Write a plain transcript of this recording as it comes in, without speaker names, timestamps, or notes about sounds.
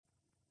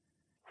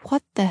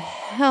What the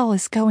hell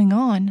is going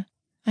on?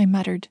 I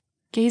muttered,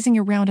 gazing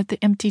around at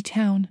the empty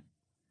town.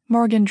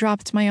 Morgan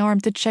dropped my arm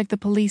to check the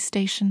police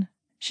station.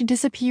 She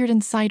disappeared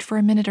inside for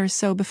a minute or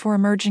so before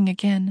emerging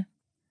again.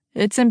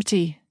 "It's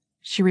empty,"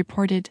 she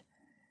reported.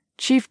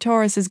 "Chief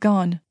Torres is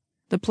gone.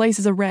 The place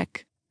is a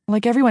wreck.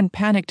 Like everyone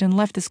panicked and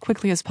left as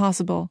quickly as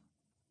possible."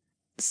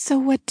 "So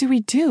what do we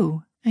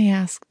do?" I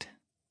asked.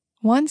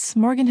 Once,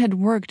 Morgan had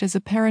worked as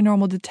a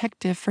paranormal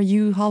detective for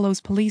U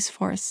Hollow's police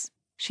force.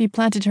 She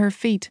planted her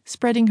feet,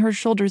 spreading her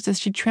shoulders as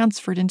she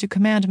transferred into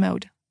command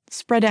mode.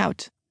 "Spread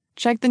out.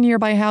 Check the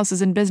nearby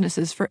houses and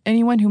businesses for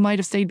anyone who might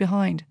have stayed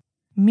behind.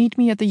 Meet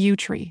me at the yew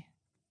tree."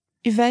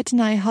 Yvette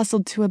and I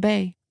hustled to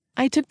obey.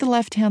 I took the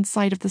left-hand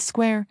side of the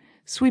square,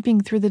 sweeping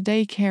through the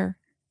daycare,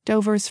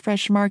 Dover's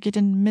Fresh Market,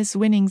 and Miss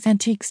Winning's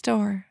antique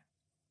store.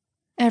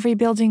 Every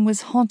building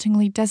was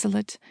hauntingly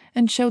desolate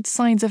and showed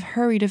signs of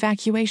hurried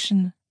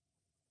evacuation.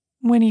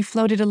 Winnie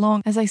floated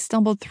along as I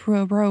stumbled through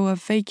a row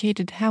of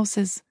vacated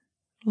houses,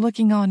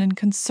 looking on in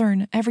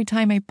concern every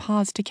time I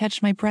paused to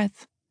catch my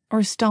breath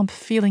or stomp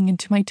feeling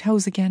into my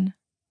toes again.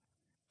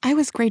 I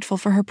was grateful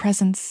for her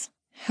presence.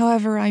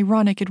 However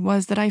ironic it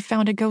was that I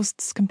found a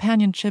ghost's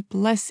companionship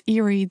less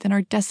eerie than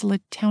our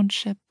desolate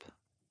township.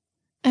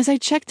 As I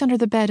checked under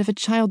the bed of a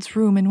child's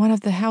room in one of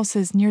the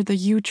houses near the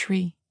yew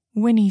tree,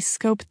 Winnie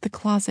scoped the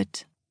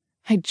closet.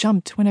 I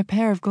jumped when a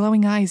pair of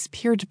glowing eyes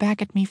peered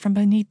back at me from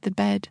beneath the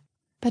bed,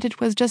 but it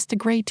was just a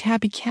gray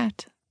tabby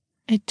cat.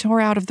 It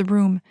tore out of the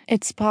room,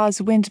 its paws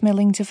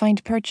windmilling to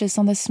find purchase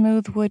on the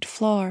smooth wood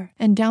floor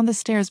and down the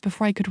stairs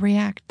before I could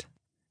react.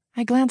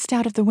 I glanced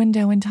out of the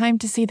window in time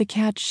to see the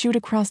cat shoot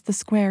across the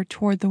square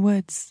toward the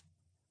woods.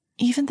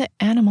 "Even the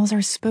animals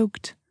are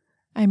spooked,"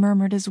 I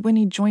murmured as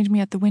Winnie joined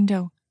me at the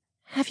window.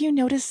 "Have you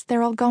noticed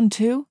they're all gone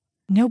too?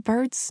 No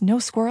birds, no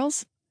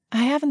squirrels?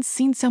 I haven't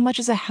seen so much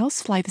as a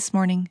housefly this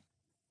morning."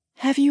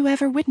 "Have you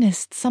ever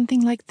witnessed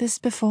something like this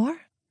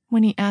before?"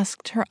 Winnie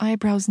asked, her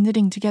eyebrows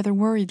knitting together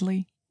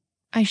worriedly.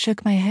 I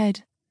shook my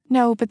head.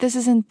 "No, but this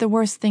isn't the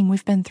worst thing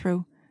we've been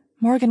through.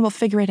 Morgan will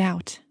figure it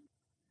out."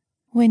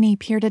 Winnie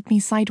peered at me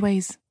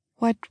sideways.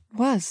 What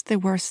was the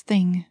worst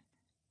thing?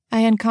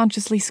 I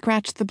unconsciously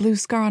scratched the blue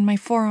scar on my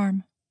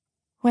forearm.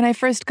 "When I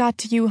first got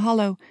to U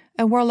Hollow,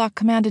 a warlock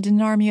commanded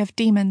an army of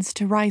demons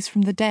to rise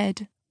from the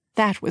dead.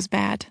 That was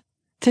bad.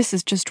 This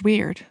is just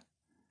weird."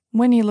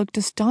 Winnie looked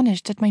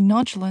astonished at my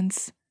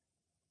nonchalance.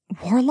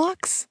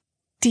 "Warlocks?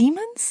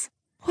 Demons?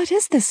 What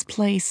is this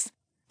place?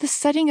 The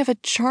setting of a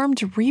charmed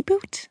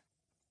reboot?"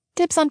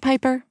 "Dibs on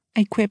Piper,"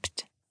 I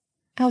quipped.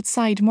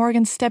 Outside,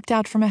 Morgan stepped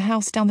out from a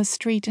house down the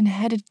street and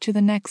headed to the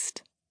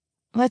next.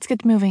 "Let's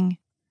get moving.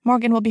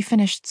 Morgan will be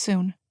finished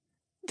soon.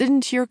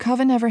 Didn't your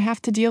coven ever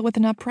have to deal with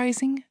an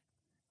uprising?"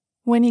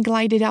 Winnie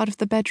glided out of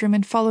the bedroom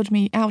and followed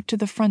me out to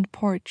the front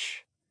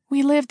porch.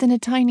 "We lived in a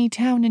tiny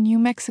town in New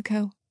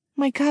Mexico.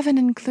 My coven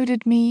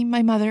included me,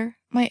 my mother,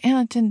 my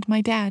aunt, and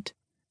my dad.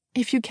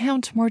 If you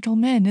count mortal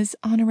men as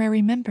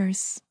honorary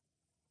members."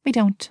 "We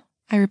don't,"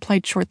 I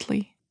replied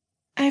shortly.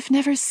 "I've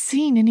never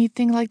seen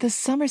anything like the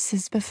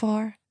Summerses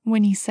before,"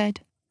 Winnie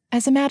said.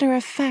 "As a matter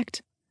of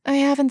fact, I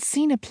haven't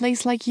seen a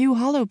place like U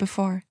Hollow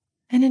before.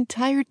 An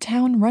entire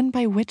town run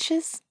by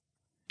witches?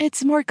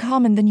 It's more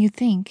common than you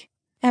think.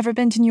 Ever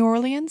been to New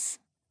Orleans?"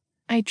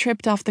 I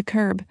tripped off the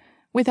curb.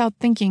 Without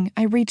thinking,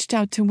 I reached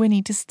out to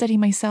Winnie to steady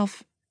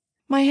myself.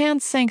 My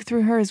hand sank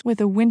through hers with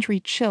a wintry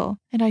chill,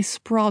 and I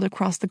sprawled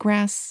across the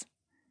grass.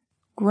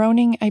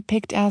 Groaning, I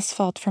picked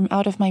asphalt from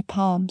out of my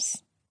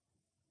palms.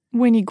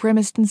 Winnie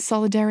grimaced in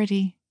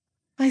solidarity.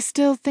 "I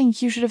still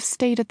think you should have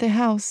stayed at the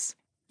house.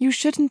 You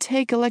shouldn't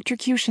take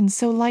electrocution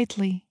so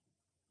lightly."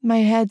 My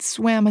head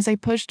swam as I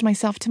pushed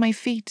myself to my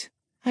feet.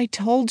 "I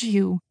told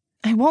you.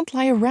 I won't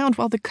lie around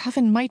while the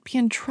coven might be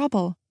in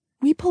trouble.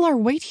 We pull our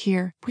weight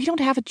here. We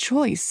don't have a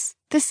choice.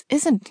 This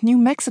isn't New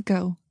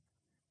Mexico."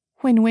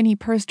 When Winnie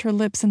pursed her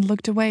lips and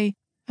looked away,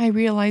 I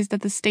realized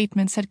that the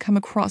statements had come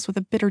across with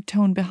a bitter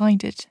tone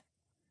behind it.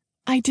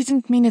 "I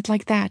didn't mean it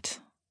like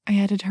that," I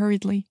added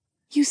hurriedly.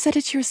 "You said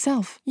it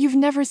yourself. You've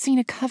never seen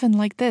a coven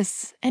like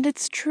this, and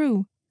it's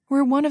true.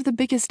 We're one of the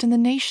biggest in the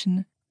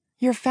nation.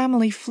 Your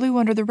family flew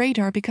under the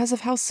radar because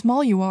of how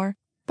small you are,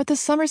 but the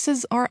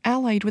Summerses are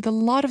allied with a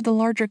lot of the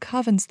larger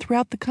covens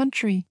throughout the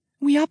country.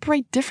 We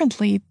operate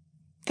differently.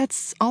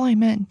 That's all I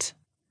meant."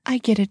 "I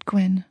get it,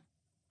 Gwen."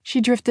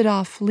 She drifted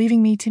off,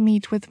 leaving me to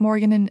meet with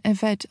Morgan and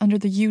Yvette under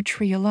the yew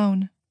tree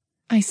alone.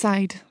 I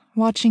sighed,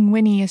 watching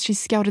Winnie as she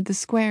scouted the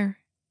square.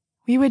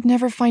 We would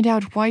never find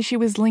out why she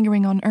was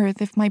lingering on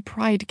Earth if my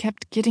pride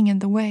kept getting in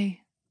the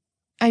way.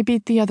 I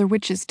beat the other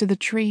witches to the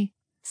tree,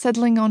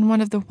 settling on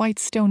one of the white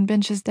stone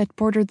benches that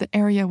bordered the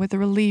area with a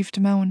relieved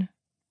moan.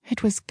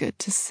 It was good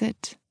to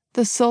sit.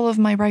 The sole of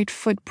my right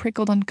foot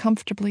prickled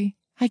uncomfortably.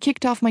 I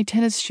kicked off my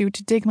tennis shoe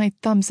to dig my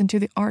thumbs into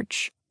the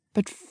arch,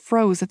 but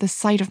froze at the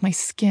sight of my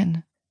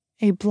skin.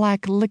 A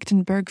black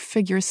Lichtenberg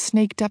figure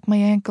snaked up my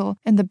ankle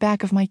and the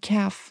back of my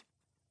calf.